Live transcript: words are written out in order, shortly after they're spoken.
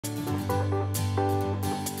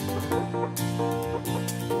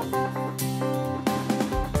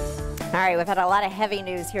right, we've had a lot of heavy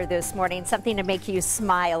news here this morning, something to make you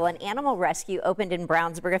smile. An animal rescue opened in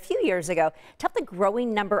Brownsburg a few years ago to help the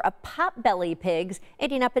growing number of pot-bellied pigs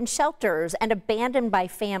ending up in shelters and abandoned by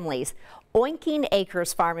families. Oinking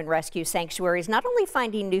Acres Farm and Rescue Sanctuary is not only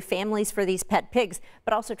finding new families for these pet pigs,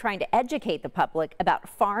 but also trying to educate the public about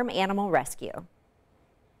farm animal rescue.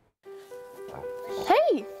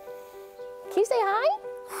 Hey, can you say hi?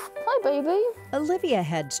 Hi, baby. Olivia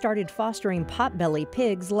had started fostering pot-bellied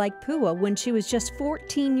pigs like Pua when she was just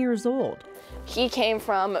 14 years old. He came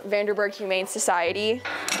from Brownsburg Humane Society.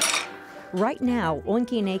 Right now,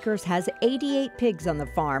 Oinking Acres has 88 pigs on the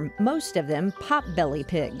farm, most of them pot-bellied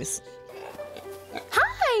pigs.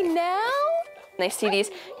 Hi, now. They see these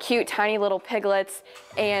cute, tiny little piglets,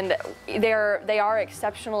 and they are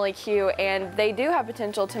exceptionally cute, and they do have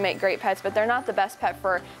potential to make great pets, but they're not the best pet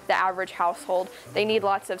for the average household. They need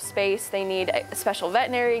lots of space. They need special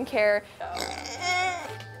veterinarian care.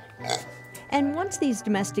 And once these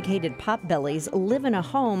domesticated pot-bellies live in a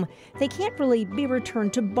home, they can't really be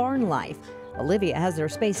returned to barn life. Olivia has their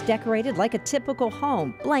space decorated like a typical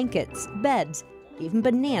home: blankets, beds, even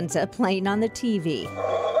Bonanza playing on the TV.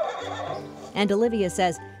 And Olivia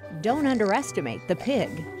says, don't underestimate the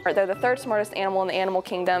pig. They're the third smartest animal in the animal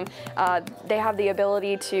kingdom. They have the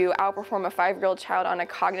ability to outperform a 5-year-old child on a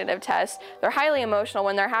cognitive test. They're highly emotional.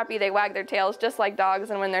 When they're happy, they wag their tails just like dogs,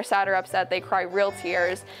 and when they're sad or upset, they cry real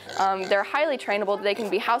tears. They're highly trainable. They can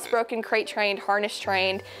be housebroken, crate trained, harness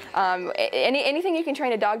trained. Anything you can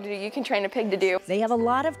train a dog to do, you can train a pig to do. They have a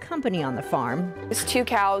lot of company on the farm. There's 2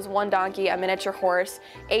 cows, 1 donkey, a miniature horse,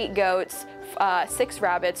 8 goats, 6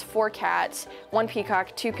 rabbits, 4 cats, 1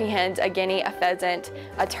 peacock, 2 peahens, a guinea, a pheasant,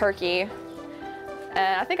 a turkey,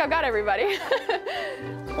 and I think I've got everybody.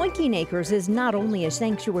 Oinking Acres is not only a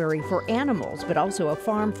sanctuary for animals, but also a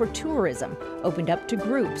farm for tourism, opened up to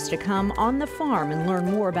groups to come on the farm and learn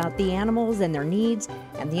more about the animals and their needs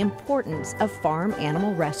and the importance of farm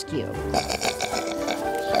animal rescue.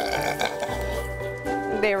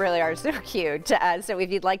 They really are so cute. So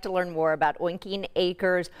if you'd like to learn more about Oinking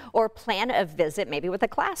Acres or plan a visit, maybe with a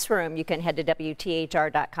classroom, you can head to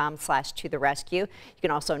WTHR.com/totherescue. You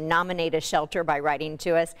can also nominate a shelter by writing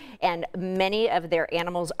to us. And many of their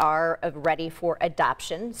animals are ready for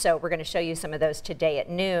adoption. So we're going to show you some of those today at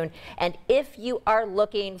noon. And if you are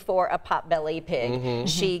looking for a pot-bellied pig,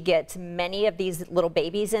 she gets many of these little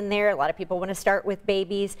babies in there. A lot of people want to start with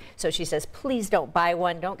babies. So she says, please don't buy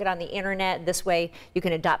one. Don't get on the internet. This way you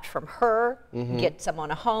can adopt from her, get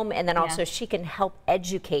someone a home, and then also she can help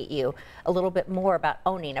educate you a little bit more about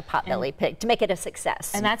owning a pot-bellied pig to make it a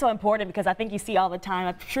success. And that's so important, because I think you see all the time,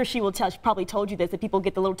 I'm sure she will tell, she probably told you this, that people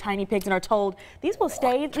get the little tiny pigs and are told these will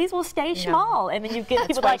stay small, and then you get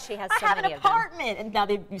people like, she has I so have an many of them. apartment, and now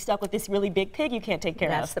you're stuck with this really big pig you can't take care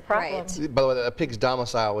of. That's the problem. Right. By the way, a pig's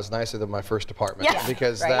domicile was nicer than my first apartment,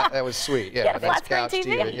 because that was sweet. Yeah, Yeah, nice flat screen couch, TV.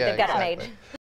 TV. Yeah, They've got it exactly. made.